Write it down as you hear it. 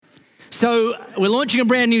So we're launching a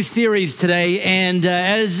brand new series today, and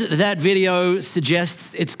as that video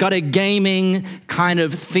suggests, it's got a gaming kind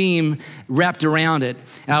of theme wrapped around it.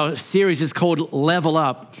 Our series is called Level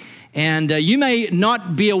Up. And you may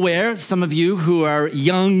not be aware, some of you who are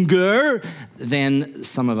younger than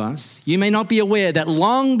some of us, you may not be aware that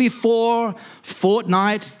long before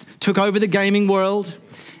Fortnite took over the gaming world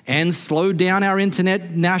and slowed down our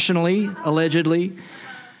internet nationally, allegedly,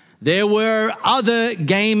 there were other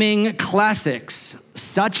gaming classics,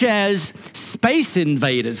 such as Space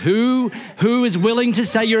Invaders. Who is willing to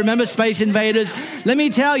say you remember Space Invaders? Let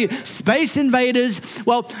me tell you, Space Invaders,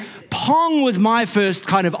 well, Pong was my first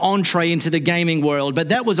kind of entree into the gaming world, but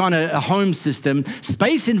that was on a home system.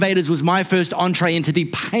 Space Invaders was my first entree into the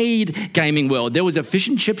paid gaming world. There was a fish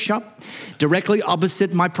and chip shop directly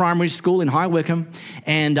opposite my primary school in High Wycombe,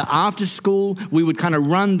 and after school, we would kind of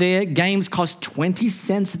run there. Games cost 20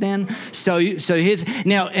 cents then. So here's,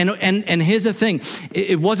 now, and here's the thing.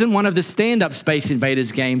 It wasn't one of the stand-up Space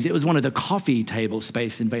Invaders games. It was one of the coffee table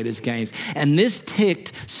Space Invaders games. And this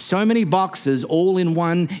ticked so many boxes all in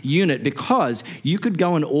one unit because you could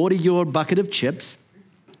go and order your bucket of chips.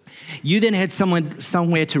 You then had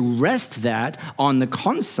somewhere to rest that on the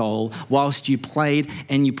console whilst you played,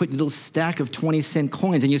 and you put your little stack of 20-cent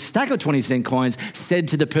coins, and your stack of 20-cent coins said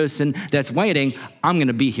to the person that's waiting, I'm going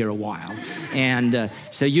to be here a while. And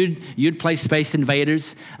so you'd play Space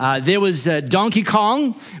Invaders. There was Donkey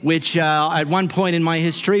Kong, which at one point in my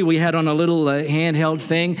history we had on a little handheld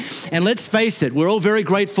thing. And let's face it, we're all very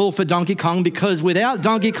grateful for Donkey Kong, because without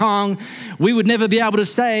Donkey Kong, we would never be able to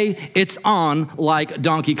say it's on like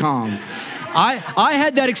Donkey Kong. I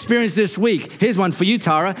had that experience this week. Here's one for you,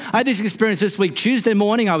 Tara. I had this experience this week. Tuesday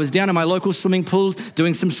morning, I was down in my local swimming pool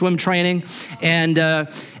doing some swim training, and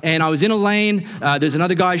I was in a lane. There's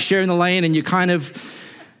another guy sharing the lane, and you kind of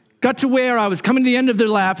got to where I was coming to the end of the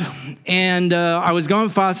lap, and I was going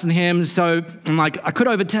faster than him, so I'm like, I could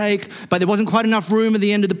overtake, but there wasn't quite enough room at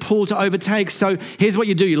the end of the pool to overtake, so here's what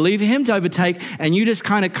you do. You leave him to overtake, and you just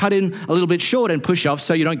kind of cut in a little bit short and push off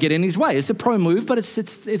so you don't get in his way. It's a pro move, but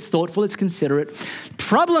it's thoughtful, it's considerate.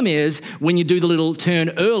 Problem is, when you do the little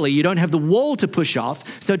turn early, you don't have the wall to push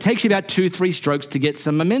off, so it takes you about 2-3 strokes to get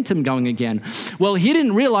some momentum going again. Well, he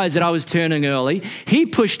didn't realize that I was turning early. He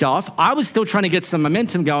pushed off. I was still trying to get some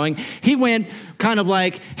momentum going. He went kind of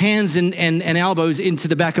like hands and elbows into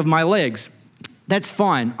the back of my legs. That's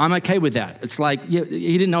fine. I'm okay with that. It's like, yeah,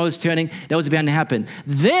 he didn't know it was turning. That was about to happen.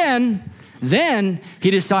 Then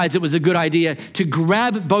he decides it was a good idea to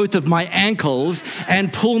grab both of my ankles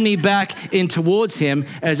and pull me back in towards him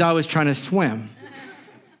as I was trying to swim.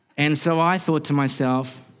 And so I thought to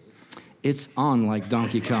myself, it's on like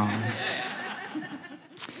Donkey Kong.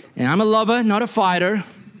 And I'm a lover, not a fighter,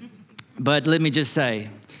 but let me just say,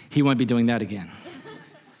 he won't be doing that again.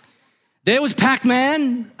 There was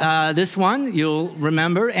Pac-Man, this one you'll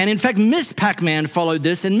remember. And in fact, Miss Pac-Man followed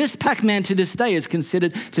this. And Miss Pac-Man to this day is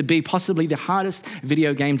considered to be possibly the hardest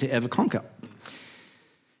video game to ever conquer.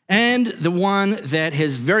 And the one that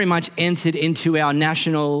has very much entered into our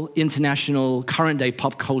national, international, current day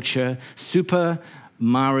pop culture, Super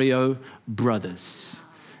Mario Brothers.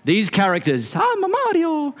 These characters, I'm a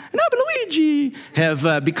Mario and I'm a Luigi,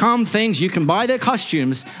 have become things. You can buy their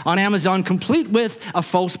costumes on Amazon, complete with a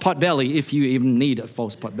false pot belly, if you even need a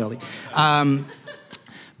false pot belly.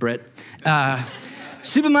 Brett.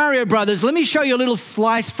 Super Mario Brothers, let me show you a little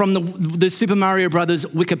slice from the Super Mario Brothers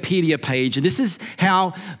Wikipedia page. This is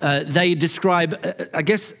how they describe, I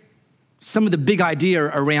guess, some of the big idea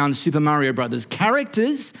around Super Mario Brothers.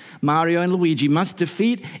 Characters, Mario and Luigi, must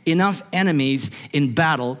defeat enough enemies in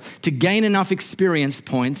battle to gain enough experience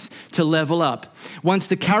points to level up. Once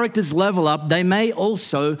the characters level up, they may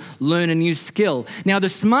also learn a new skill. Now, the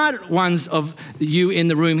smart ones of you in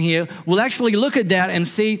the room here will actually look at that and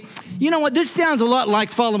see, you know what, this sounds a lot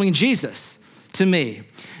like following Jesus to me.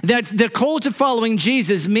 That the call to following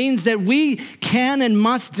Jesus means that we can and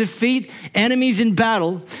must defeat enemies in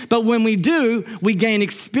battle, but when we do, we gain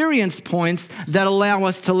experience points that allow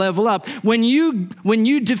us to level up. When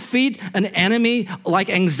you defeat an enemy like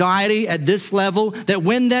anxiety at this level, that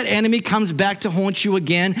when that enemy comes back to haunt you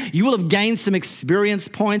again, you will have gained some experience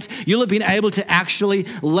points. You'll have been able to actually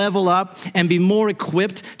level up and be more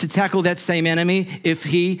equipped to tackle that same enemy if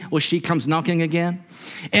he or she comes knocking again.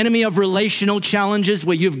 Enemy of relational challenges,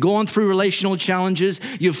 where you've gone through relational challenges,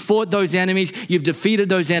 you've fought those enemies, you've defeated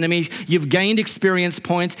those enemies, you've gained experience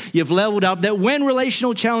points, you've leveled up, that when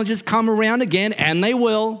relational challenges come around again, and they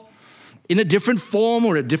will, in a different form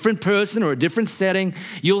or a different person or a different setting,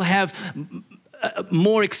 you'll have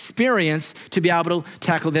more experience to be able to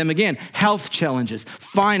tackle them again. Health challenges,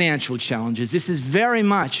 financial challenges. This is very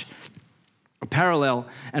much parallel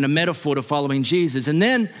and a metaphor to following Jesus. And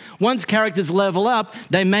then once characters level up,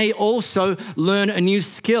 they may also learn a new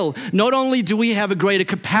skill. Not only do we have a greater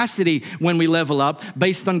capacity when we level up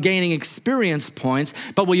based on gaining experience points,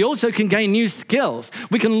 but we also can gain new skills.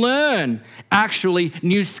 We can learn actually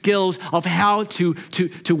new skills of how to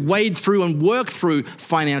wade through and work through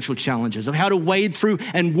financial challenges, of how to wade through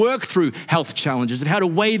and work through health challenges, of how to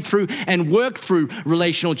wade through and work through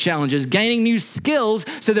relational challenges, gaining new skills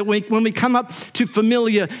so that when we come up to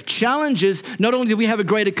familiar challenges, not only do we have a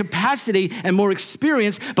greater capacity and more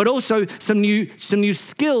experience, but also some new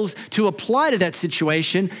skills to apply to that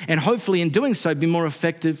situation, and hopefully in doing so be more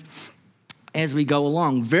effective as we go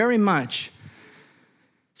along. Very much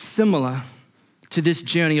similar to this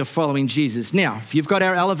journey of following Jesus. Now, if you've got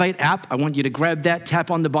our Elevate app, I want you to grab that,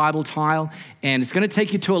 tap on the Bible tile, and it's going to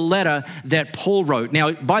take you to a letter that Paul wrote.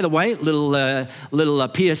 Now, by the way, little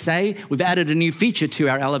PSA, we've added a new feature to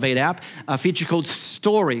our Elevate app, a feature called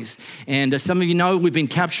Stories. And some of you know we've been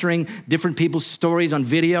capturing different people's stories on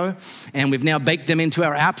video, and we've now baked them into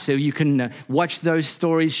our app so you can watch those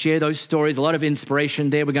stories, share those stories. A lot of inspiration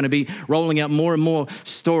there. We're going to be rolling out more and more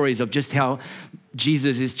stories of just how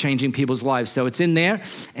Jesus is changing people's lives. So it's in there,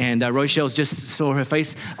 and Rochelle's just saw her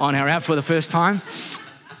face on our app for the first time.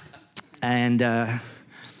 And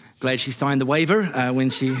glad she signed the waiver when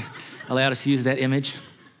she allowed us to use that image.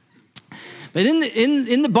 But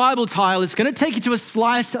in the Bible tile, it's going to take you to a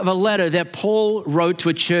slice of a letter that Paul wrote to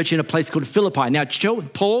a church in a place called Philippi. Now,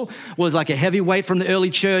 Paul was like a heavyweight from the early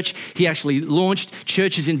church. He actually launched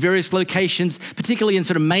churches in various locations, particularly in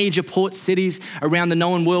sort of major port cities around the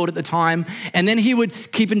known world at the time. And then he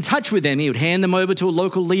would keep in touch with them. He would hand them over to a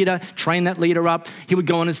local leader, train that leader up. He would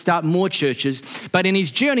go on and start more churches. But in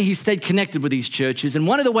his journey, he stayed connected with these churches. And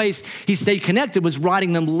one of the ways he stayed connected was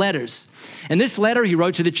writing them letters. And this letter he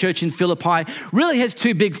wrote to the church in Philippi really has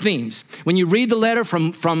two big themes. When you read the letter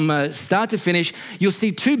from start to finish, you'll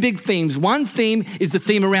see two big themes. One theme is the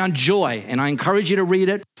theme around joy, and I encourage you to read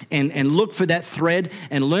it and look for that thread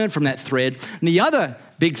and learn from that thread. And the other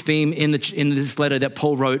big theme in this letter that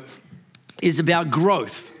Paul wrote is about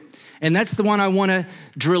growth. And that's the one I want to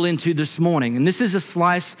drill into this morning. And this is a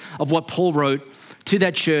slice of what Paul wrote to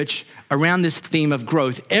that church around this theme of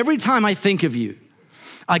growth. Every time I think of you,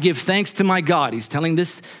 I give thanks to my God. He's telling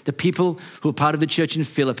this the people who are part of the church in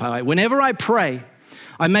Philippi. Whenever I pray,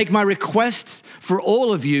 I make my requests for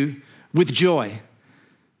all of you with joy.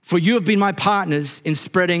 For you have been my partners in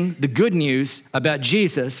spreading the good news about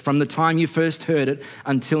Jesus from the time you first heard it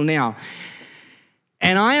until now.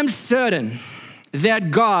 And I am certain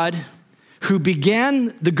that God, who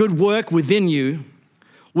began the good work within you,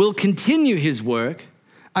 will continue his work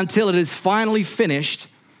until it is finally finished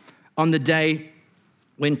on the day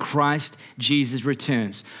when Christ Jesus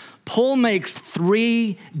returns. Paul makes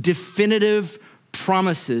three definitive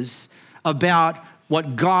promises about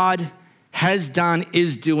what God has done,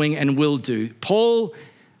 is doing, and will do. Paul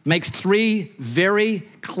makes three very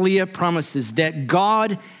clear promises that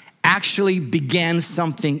God actually began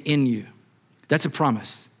something in you. That's a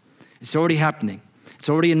promise. It's already happening. It's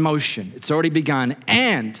already in motion. It's already begun.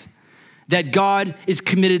 And that God is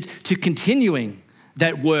committed to continuing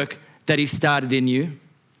that work that he started in you.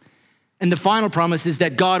 And the final promise is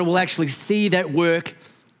that God will actually see that work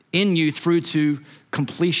in you through to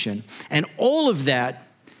completion. And all of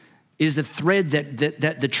that is the thread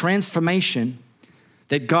that the transformation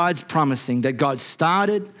that God's promising, that God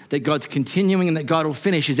started, that God's continuing, and that God will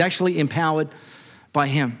finish is actually empowered by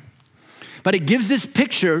him. But it gives this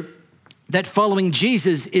picture that following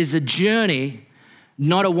Jesus is a journey,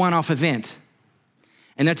 not a one-off event.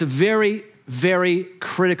 And that's a very, very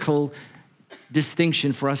critical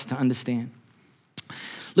distinction for us to understand. A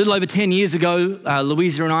little over 10 years ago,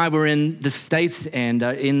 Louisa and I were in the States and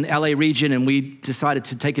in LA region, and we decided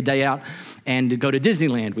to take a day out and to go to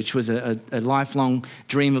Disneyland, which was a lifelong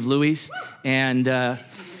dream of Louis. And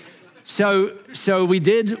so we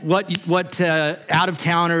did what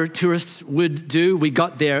out-of-towner tourists would do. We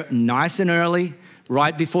got there nice and early,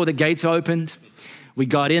 right before the gates opened. We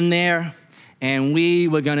got in there, and we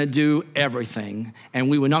were going to do everything.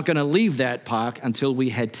 And we were not going to leave that park until we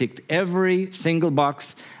had ticked every single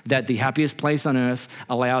box that the happiest place on earth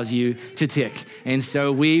allows you to tick. And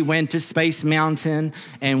so we went to Space Mountain,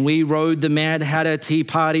 and we rode the Mad Hatter Tea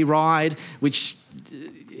Party ride, which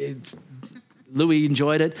Louis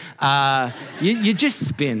enjoyed it. You just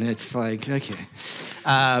spin. It's like,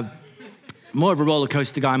 okay. More of a roller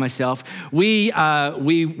coaster guy myself. We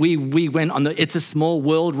went on the It's a Small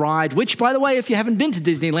World ride, which, by the way, if you haven't been to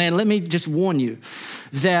Disneyland, let me just warn you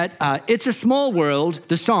that It's a Small World,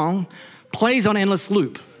 the song, plays on endless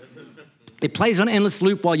loop. It plays on endless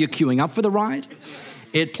loop while you're queuing up for the ride.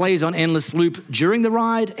 It plays on endless loop during the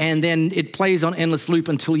ride, and then it plays on endless loop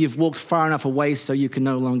until you've walked far enough away so you can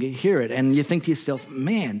no longer hear it. And you think to yourself,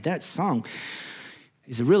 man, that song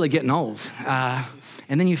is really getting old.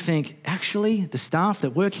 And then you think, actually, the staff that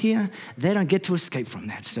work here, they don't get to escape from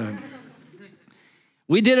that. So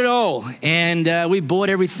we did it all, and we bought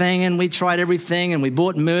everything, and we tried everything, and we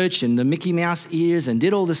bought merch and the Mickey Mouse ears and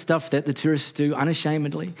did all the stuff that the tourists do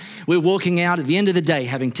unashamedly. We're walking out at the end of the day,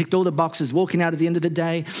 having ticked all the boxes, walking out at the end of the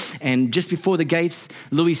day, and just before the gates,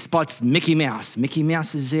 Louis spots Mickey Mouse. Mickey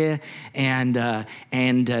Mouse is there, and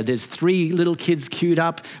there's 3 little kids queued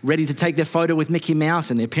up, ready to take their photo with Mickey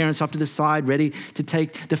Mouse, and their parents off to the side, ready to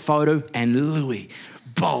take the photo, and Louis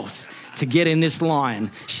bolts to get in this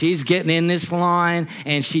line. She's getting in this line,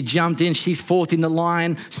 and she jumped in. She's 4th in the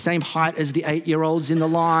line, same height as the 8-year-olds in the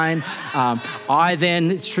line.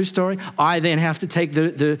 It's a true story. I then have to take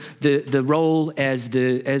the role as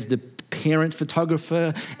the parent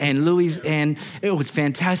photographer, and Louis, and it was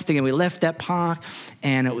fantastic. And we left that park,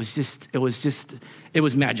 and it was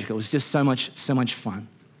magical. It was just so much fun.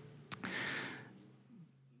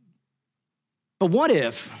 But what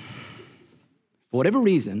if, for whatever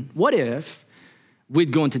reason, what if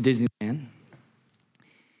we'd gone to Disneyland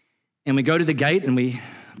and we go to the gate and we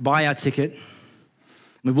buy our ticket,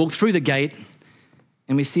 we walk through the gate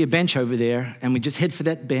and we see a bench over there and we just head for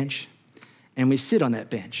that bench and we sit on that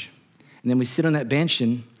bench. And then we sit on that bench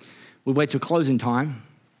and we wait till closing time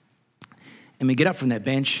and we get up from that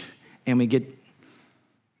bench and we get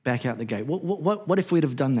back out the gate. What if we'd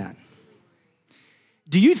have done that?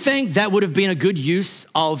 Do you think that would have been a good use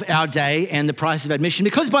of our day and the price of admission?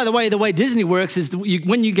 Because, by the way Disney works is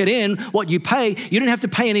when you get in, what you pay, you don't have to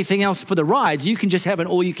pay anything else for the rides. You can just have an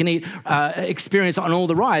all-you-can-eat experience on all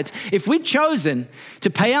the rides. If we'd chosen to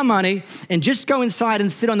pay our money and just go inside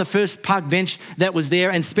and sit on the first park bench that was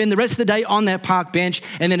there and spend the rest of the day on that park bench,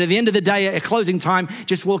 and then at the end of the day, at closing time,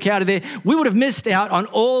 just walk out of there, we would have missed out on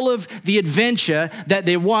all of the adventure that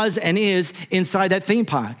there was and is inside that theme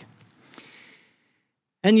park.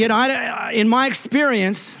 And yet, in my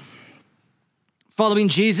experience, following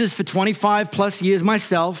Jesus for 25 plus years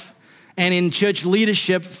myself, and in church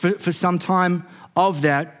leadership for some time of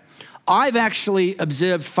that, I've actually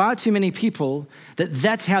observed far too many people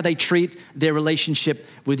that's how they treat their relationship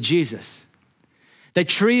with Jesus. They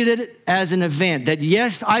treated it as an event, that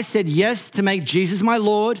yes, I said yes to make Jesus my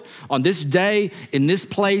Lord on this day, in this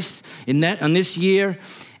place, on this year,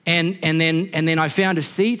 and then I found a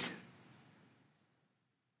seat.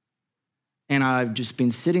 And I've just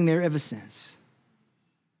been sitting there ever since.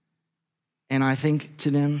 And I think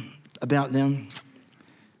about them,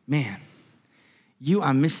 man, you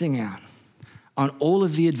are missing out on all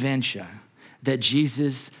of the adventure that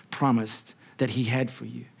Jesus promised that he had for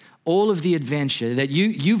you. All of the adventure that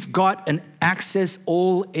you've got an access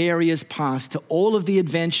all areas pass to all of the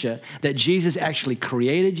adventure that Jesus actually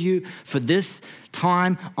created you for this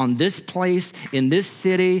time on this place in this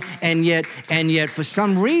city, and yet for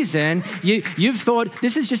some reason you've thought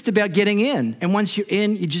this is just about getting in, and once you're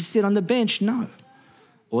in, you just sit on the bench. No,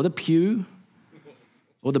 or the pew,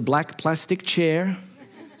 or the black plastic chair.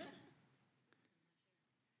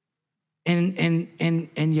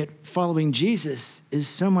 And yet following Jesus is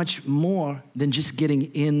so much more than just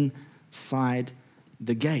getting inside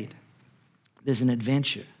the gate. There's an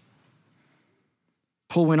adventure.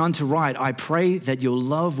 Paul went on to write, I pray that your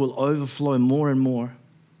love will overflow more and more.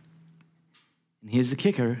 And here's the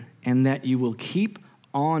kicker, and that you will keep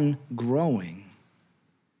on growing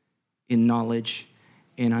in knowledge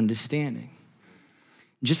and understanding.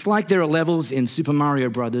 Just like there are levels in Super Mario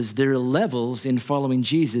Brothers, there are levels in following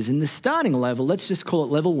Jesus. And the starting level, let's just call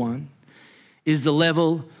it level 1, is the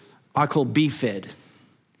level I call be fed.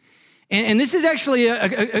 And this is actually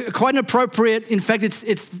quite an appropriate, in fact,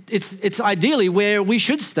 it's ideally where we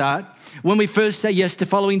should start when we first say yes to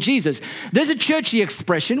following Jesus. There's a churchy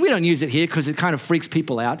expression, we don't use it here because it kind of freaks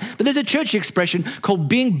people out, but there's a churchy expression called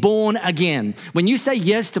being born again. When you say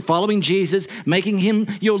yes to following Jesus, making him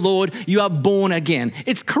your Lord, you are born again.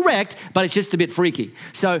 It's correct, but it's just a bit freaky.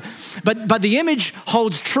 So, but the image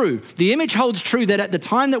holds true. The image holds true that at the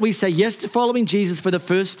time that we say yes to following Jesus for the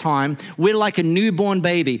first time, we're like a newborn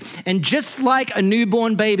baby. And just like a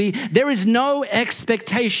newborn baby, there is no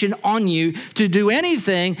expectation on you to do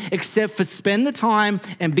anything except for spend the time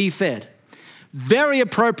and be fed. Very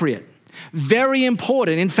appropriate, very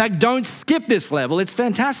important. In fact, don't skip this level. It's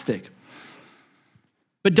fantastic.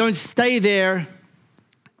 But don't stay there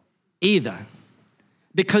either,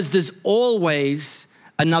 because there's always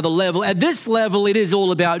another level. At this level, it is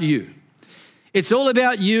all about you. It's all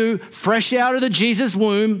about you fresh out of the Jesus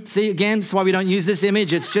womb. See, again, that's why we don't use this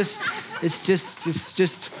image. It's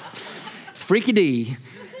freaky D.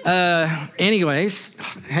 Anyways,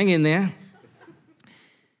 hang in there.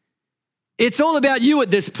 It's all about you at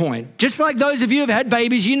this point. Just like those of you who have had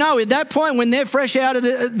babies, you know at that point when they're fresh out of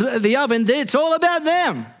the oven, it's all about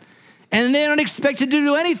them. And they're not expected to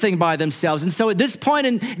do anything by themselves. And so at this point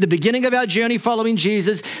in the beginning of our journey following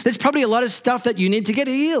Jesus, there's probably a lot of stuff that you need to get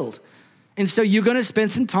healed. And so you're going to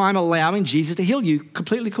spend some time allowing Jesus to heal you.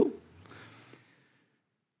 Completely cool.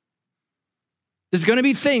 There's going to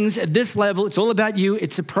be things at this level, it's all about you,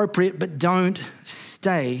 it's appropriate, but don't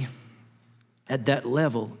stay at that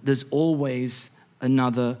level. There's always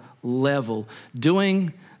another level.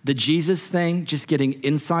 Doing the Jesus thing, just getting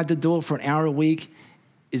inside the door for an hour a week,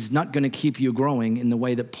 is not going to keep you growing in the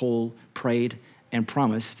way that Paul prayed and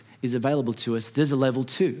promised is available to us. There's a level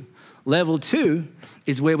 2. Level 2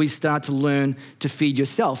 is where we start to learn to feed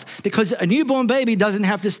yourself, because a newborn baby doesn't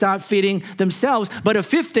have to start feeding themselves, but a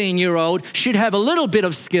 15-year-old should have a little bit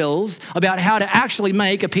of skills about how to actually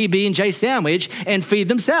make a PB&J sandwich and feed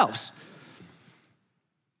themselves.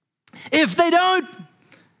 If they don't,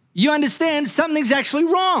 you understand something's actually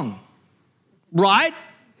wrong, right?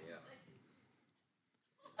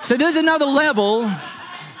 So there's another level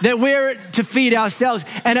that we're to feed ourselves.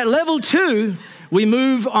 And at level 2, we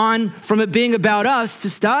move on from it being about us to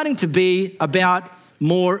starting to be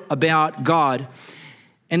more about God.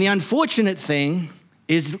 And the unfortunate thing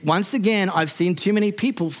is, once again, I've seen too many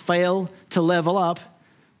people fail to level up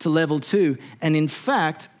to level 2. And in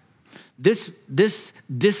fact, this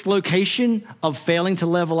dislocation of failing to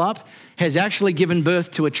level up has actually given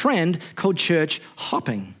birth to a trend called church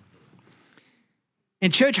hopping.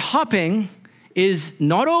 And church hopping is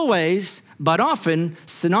not always, but often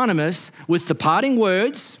synonymous with the parting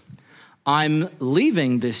words, I'm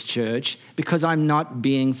leaving this church because I'm not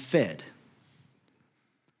being fed.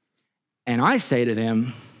 And I say to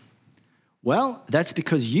them, well, that's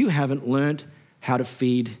because you haven't learned how to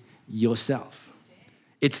feed yourself.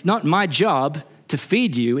 It's not my job to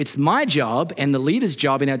feed you. It's my job and the leader's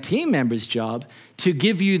job and our team members' job to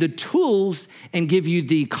give you the tools and give you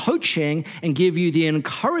the coaching and give you the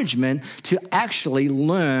encouragement to actually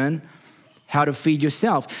learn how to feed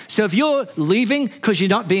yourself. So if you're leaving because you're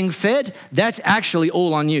not being fed, that's actually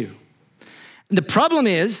all on you. The problem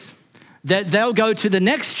is that they'll go to the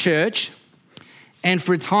next church, and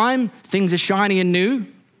for a time, things are shiny and new.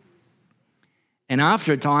 And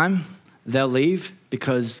after a time, they'll leave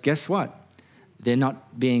because guess what? They're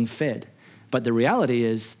not being fed. But the reality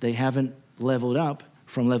is they haven't leveled up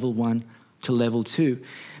from level 1 to level 2.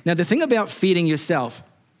 Now, the thing about feeding yourself,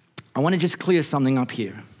 I want to just clear something up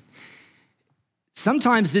here.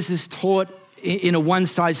 Sometimes this is taught in a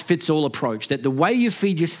one-size-fits-all approach, that the way you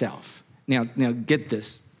feed yourself, now get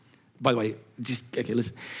this. By the way,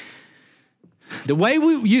 listen. The way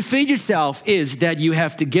you feed yourself is that you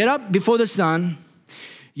have to get up before the sun,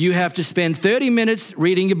 you have to spend 30 minutes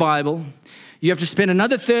reading your Bible, you have to spend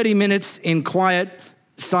another 30 minutes in quiet,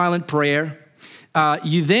 silent prayer.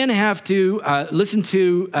 You then have to listen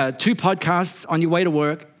to 2 podcasts on your way to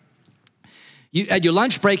work. At your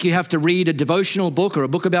lunch break, you have to read a devotional book or a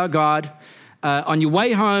book about God. On your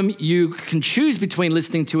way home, you can choose between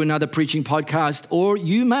listening to another preaching podcast, or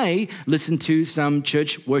you may listen to some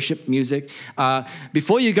church worship music.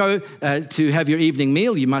 Before you go to have your evening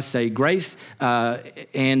meal, you must say grace.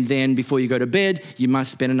 And then before you go to bed, you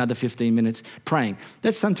must spend another 15 minutes praying.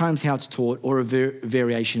 That's sometimes how it's taught, or a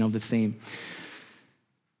variation of the theme.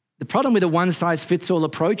 The problem with a one-size-fits-all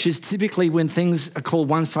approach is typically when things are called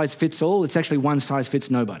one-size-fits-all, it's actually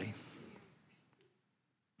one-size-fits-nobody.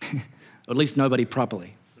 Or at least nobody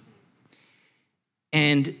properly.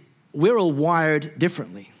 And we're all wired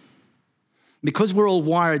differently. Because we're all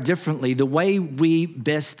wired differently, the way we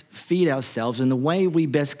best feed ourselves and the way we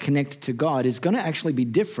best connect to God is going to actually be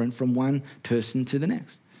different from one person to the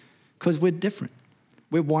next. Because we're different.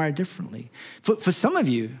 We're wired differently. For some of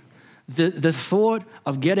you, the thought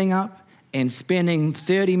of getting up and spending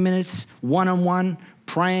 30 minutes one-on-one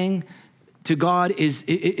praying to God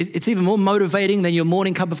it's even more motivating than your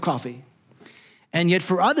morning cup of coffee. And yet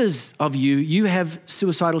for others of you, you have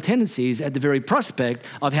suicidal tendencies at the very prospect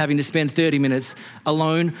of having to spend 30 minutes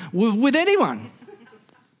alone with anyone.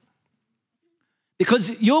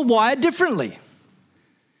 Because you're wired differently.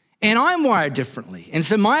 And I'm wired differently. And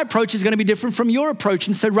so my approach is going to be different from your approach.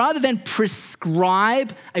 And so rather than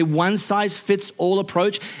prescribe a one-size-fits-all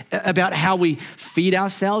approach about how we feed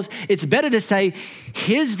ourselves, it's better to say,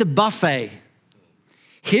 here's the buffet.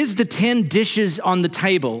 Here's the 10 dishes on the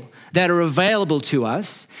table that are available to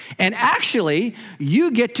us. And actually,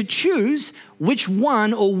 you get to choose which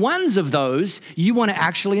one or ones of those you want to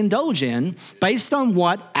actually indulge in based on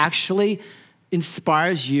what actually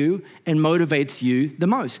inspires you and motivates you the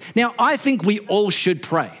most. Now, I think we all should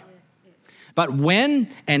pray. But when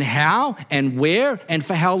and how and where and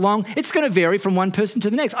for how long, it's going to vary from one person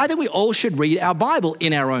to the next. I think we all should read our Bible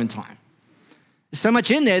in our own time. There's so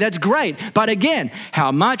much in there, that's great. But again,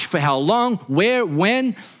 how much, for how long, where,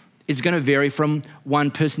 when, is going to vary from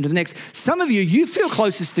one person to the next. Some of you feel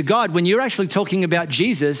closest to God when you're actually talking about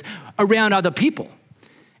Jesus around other people.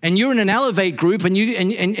 And you're in an Elevate group and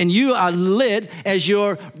you are lit as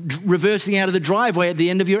you're reversing out of the driveway at the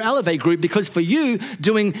end of your Elevate group, because for you,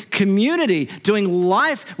 doing community, doing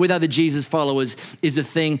life with other Jesus followers is the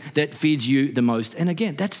thing that feeds you the most. And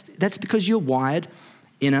again, that's because you're wired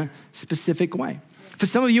in a specific way. For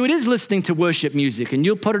some of you, it is listening to worship music, and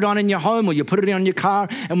you'll put it on in your home or you'll put it on in your car,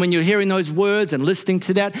 and when you're hearing those words and listening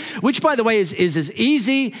to that, which by the way is as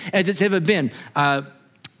easy as it's ever been.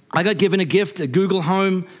 I got given a gift, a Google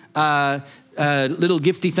Home little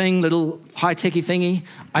gifty thing, little high-techy thingy.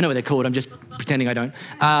 I know what they're called, I'm just pretending I don't.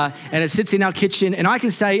 And it sits in our kitchen, and I can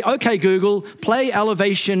say, okay, Google, play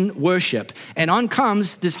Elevation Worship. And on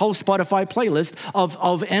comes this whole Spotify playlist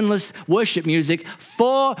of endless worship music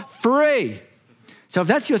for free. So if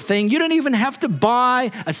that's your thing, you don't even have to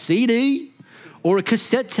buy a CD or a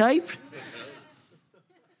cassette tape.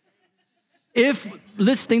 If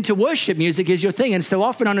listening to worship music is your thing, and so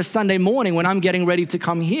often on a Sunday morning when I'm getting ready to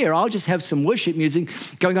come here, I'll just have some worship music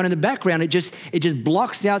going on in the background. It just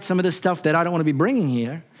blocks out some of the stuff that I don't want to be bringing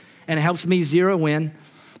here, and it helps me zero in.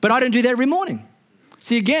 But I don't do that every morning.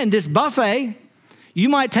 See, again, this buffet, you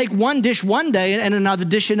might take one dish one day and another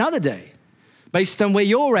dish another day, based on where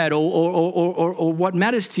you're at or what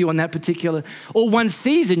matters to you on that particular, or one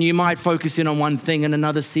season you might focus in on one thing, and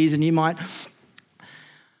another season you might.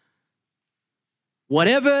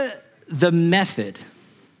 Whatever the method,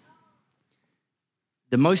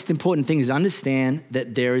 the most important thing is understand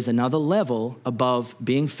that there is another level above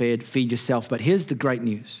being fed, feed yourself. But here's the great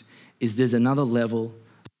news, is there's another level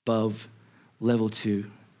above level 2.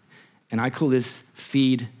 And I call this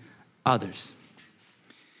feed others.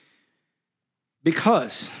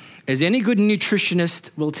 Because, as any good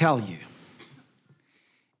nutritionist will tell you,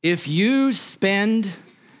 if you spend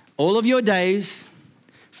all of your days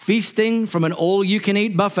feasting from an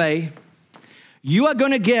all-you-can-eat buffet, you are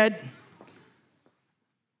going to get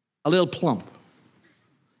a little plump.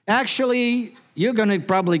 Actually, you're going to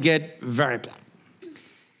probably get very plump.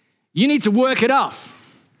 You need to work it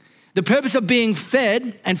off. The purpose of being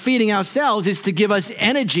fed and feeding ourselves is to give us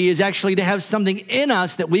energy, is actually to have something in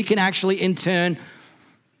us that we can actually in turn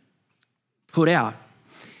put out.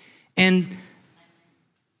 And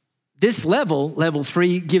this level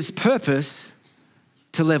 3, gives purpose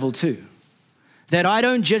to level 2. That I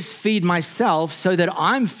don't just feed myself so that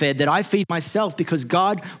I'm fed, that I feed myself because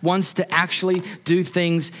God wants to actually do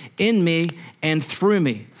things in me and through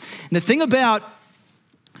me. And the thing about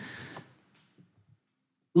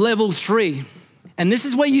level 3, and this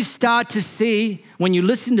is where you start to see, when you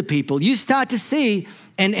listen to people, you start to see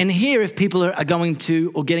and hear if people are going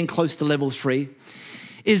to or getting close to level 3,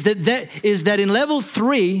 is that in level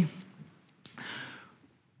 3,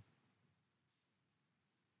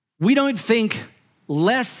 we don't think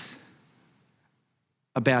less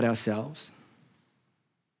about ourselves,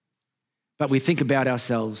 but we think about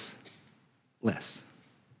ourselves less.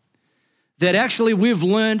 That actually we've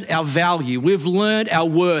learned our value, we've learned our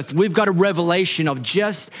worth, we've got a revelation of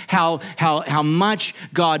just how much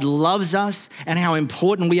God loves us and how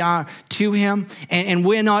important we are to Him. And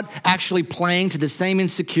we're not actually playing to the same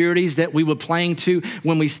insecurities that we were playing to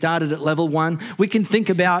when we started at level 1. We can think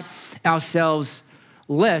about ourselves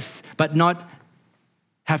less, but not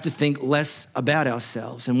have to think less about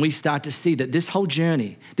ourselves. And we start to see that this whole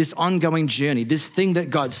journey, this ongoing journey, this thing that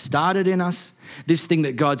God started in us, this thing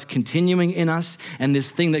that God's continuing in us, and this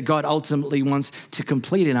thing that God ultimately wants to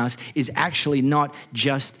complete in us is actually not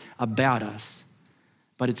just about us,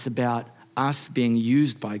 but it's about us being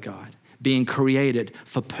used by God, being created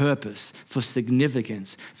for purpose, for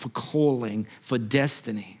significance, for calling, for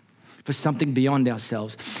destiny, for something beyond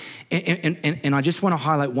ourselves. And I just want to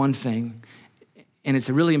highlight one thing, and it's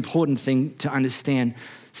a really important thing to understand.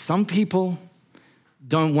 Some people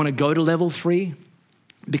don't want to go to level 3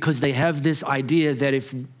 because they have this idea that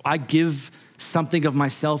if I give something of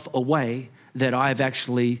myself away, that I've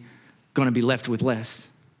actually going to be left with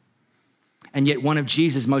less. And yet one of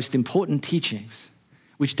Jesus' most important teachings,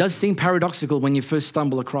 which does seem paradoxical when you first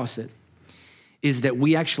stumble across it, is that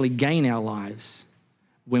we actually gain our lives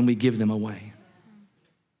when we give them away.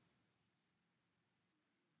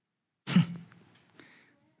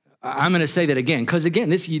 I'm going to say that again, because again,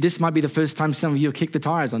 this might be the first time some of you have kicked the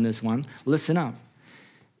tires on this one. Listen up.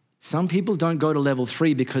 Some people don't go to level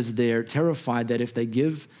 3 because they're terrified that if they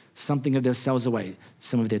give something of themselves away,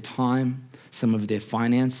 some of their time, some of their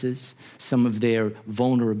finances, some of their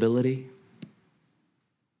vulnerability,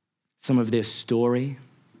 some of their story,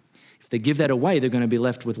 if they give that away, they're going to be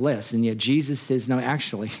left with less. And yet Jesus says, no,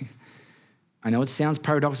 actually, I know it sounds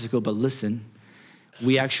paradoxical, but listen,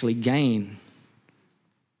 we actually gain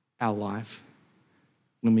our life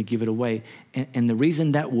when we give it away. And the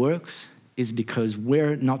reason that works is because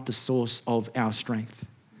we're not the source of our strength.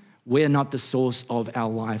 We're not the source of our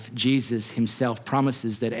life. Jesus himself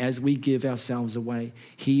promises that as we give ourselves away,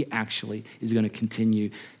 he actually is going to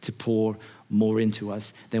continue to pour more into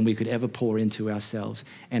us than we could ever pour into ourselves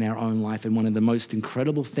and our own life. And one of the most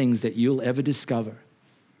incredible things that you'll ever discover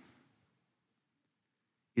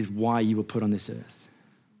is why you were put on this earth.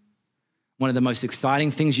 One of the most exciting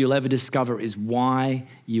things you'll ever discover is why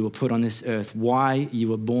you were put on this earth, why you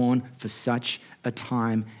were born for such a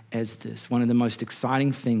time as this. One of the most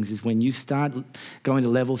exciting things is when you start going to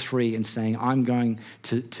level 3 and saying, I'm going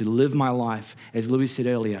to live my life, as Louis said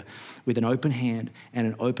earlier, with an open hand and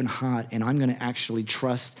an open heart, and I'm going to actually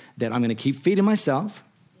trust that I'm going to keep feeding myself.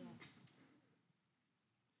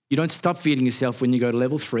 You don't stop feeding yourself when you go to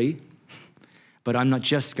level 3, but I'm not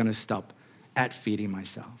just going to stop at feeding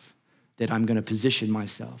myself. That I'm going to position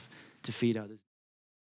myself to feed others.